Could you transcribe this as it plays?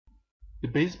The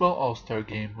Baseball All Star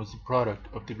Game was a product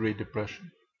of the Great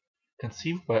Depression.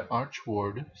 Conceived by Arch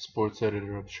Ward, sports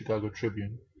editor of the Chicago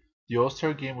Tribune, the All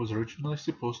Star Game was originally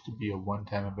supposed to be a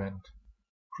one-time event,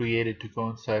 created to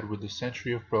coincide with the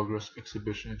Century of Progress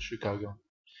exhibition in Chicago,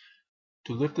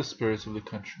 to lift the spirits of the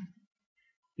country.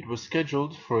 It was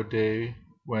scheduled for a day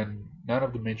when none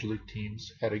of the major league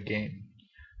teams had a game.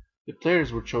 The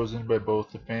players were chosen by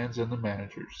both the fans and the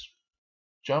managers.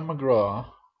 John McGraw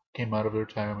came out of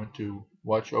retirement to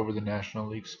watch over the National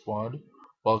League squad,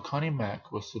 while Connie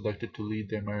Mack was selected to lead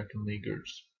the American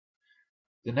Leaguers.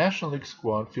 The National League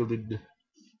squad fielded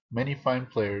many fine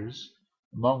players,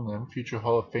 among them future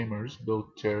Hall of Famers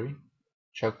Bill Terry,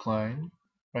 Chuck Klein,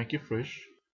 Frankie Frisch,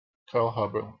 Carl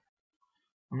Hubbell.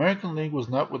 American League was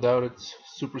not without its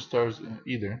superstars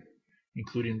either,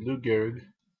 including Lou Gehrig,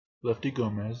 Lefty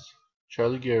Gomez,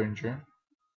 Charlie Gehringer,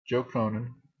 Joe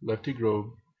Cronin, Lefty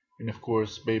Grove, and of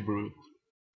course Babe Ruth.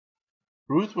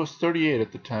 Ruth was 38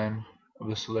 at the time of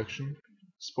the selection,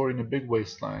 sporting a big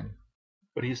waistline,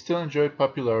 but he still enjoyed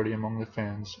popularity among the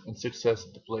fans and success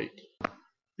at the plate.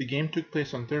 The game took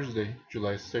place on Thursday,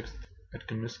 July 6th, at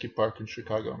Comiskey Park in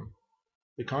Chicago.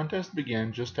 The contest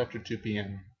began just after 2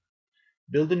 p.m.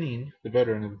 Bill Dineen, the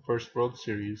veteran of the first World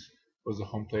Series, was the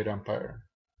home plate umpire.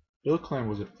 Bill Clem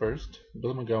was at first,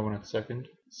 Bill McGowan at second,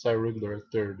 Cy Rigler at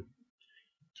third.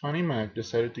 Connie Mack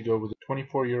decided to go with the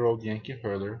 24-year-old Yankee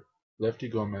hurler, Lefty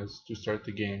Gomez, to start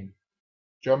the game.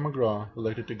 John McGraw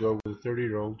elected to go with the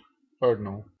 30-year-old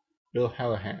Cardinal, Bill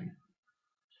Hallahan.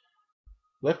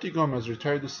 Lefty Gomez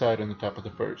retired the side on the top of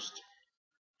the first.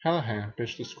 Hallahan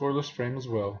pitched a scoreless frame as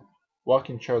well,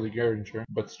 walking Charlie Gehringer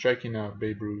but striking out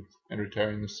Babe Ruth and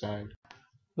retiring the side.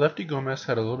 Lefty Gomez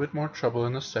had a little bit more trouble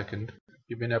in the second,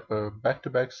 giving up a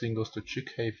back-to-back singles to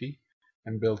Chick Hafey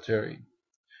and Bill Terry.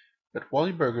 But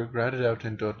Wally Berger grounded out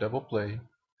into a double play,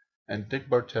 and Dick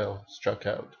Bartell struck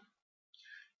out.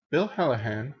 Bill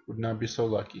Hallahan would not be so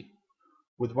lucky.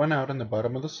 With one out in the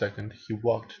bottom of the second, he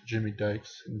walked Jimmy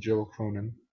Dykes and Joe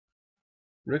Cronin.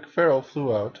 Rick Farrell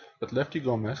flew out, but Lefty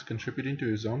Gomez, contributing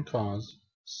to his own cause,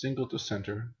 singled to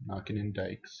center, knocking in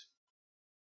Dykes.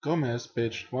 Gomez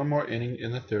pitched one more inning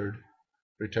in the third,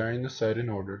 retiring the side in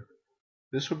order.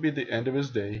 This would be the end of his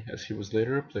day, as he was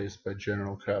later replaced by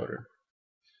General Crowder.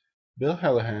 Bill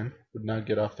Hallahan would not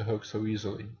get off the hook so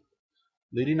easily.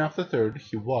 Leading off the third,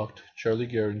 he walked Charlie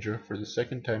Gehringer for the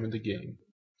second time in the game.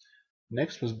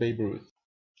 Next was Babe Ruth.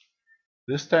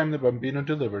 This time the Bambino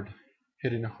delivered,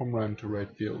 hitting a home run to right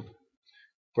field,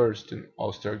 first in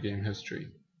All-Star Game history.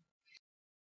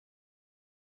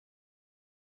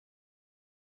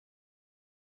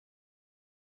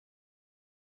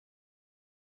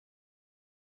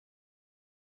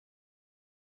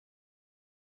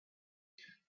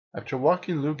 After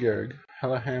walking Lou Gehrig,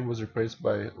 Hallahan was replaced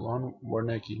by Lon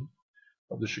Warnecki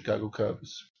of the Chicago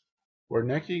Cubs.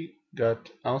 Warnecki got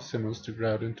Al Simmons to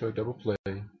ground into a double play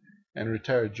and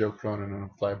retired Joe Cronin on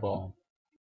a fly ball.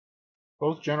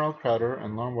 Both General Crowder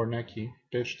and Lon Warnecki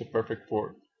pitched a perfect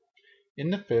fourth. In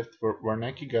the fifth,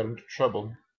 Warnecki got into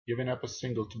trouble, giving up a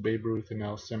single to Babe Ruth and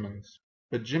Al Simmons.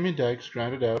 But Jimmy Dykes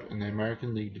grounded out and the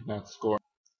American League did not score.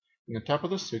 In the top of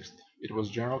the sixth, it was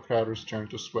General Crowder's turn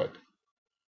to sweat.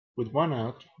 With one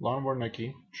out, Lon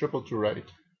Warnecki tripled to right,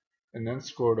 and then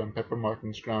scored on Pepper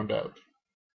Martin's ground out.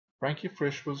 Frankie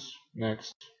Frisch was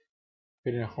next,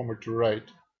 hitting a homer to right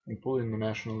and pulling the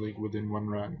National League within one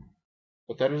run.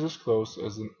 But that is as close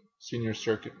as the senior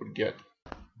circuit would get.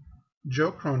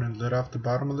 Joe Cronin led off the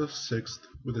bottom of the sixth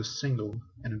with a single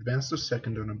and advanced to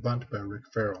second on a bunt by Rick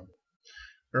Farrell.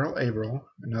 Earl Averill,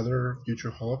 another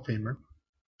future Hall of Famer,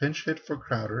 pinch hit for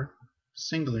Crowder,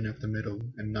 singling at the middle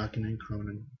and knocking in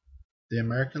Cronin. The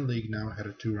American League now had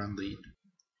a 2-run lead.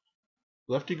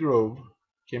 Lefty Grove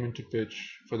came in to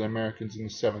pitch for the Americans in the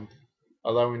seventh,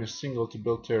 allowing a single to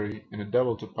Bill Terry and a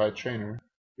double to Pie Traynor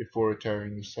before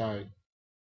retiring the side.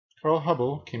 Carl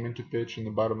Hubbell came in to pitch in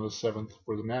the bottom of the seventh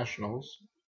for the Nationals,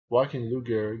 walking Lou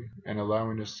Gehrig and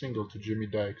allowing a single to Jimmy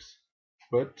Dykes,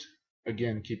 but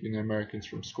again keeping the Americans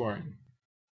from scoring.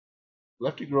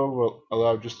 Lefty Grove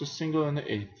allowed just a single in the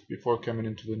eighth before coming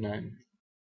into the ninth.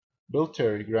 Bill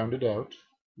Terry grounded out,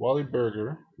 Wally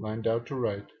Berger lined out to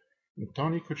right, and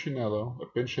Tony Cuccinello, a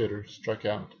pinch hitter, struck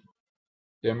out.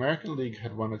 The American League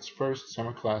had won its first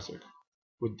Summer Classic,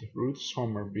 with Ruth's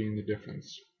homer being the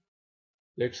difference.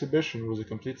 The exhibition was a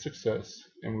complete success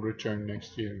and would return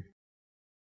next year.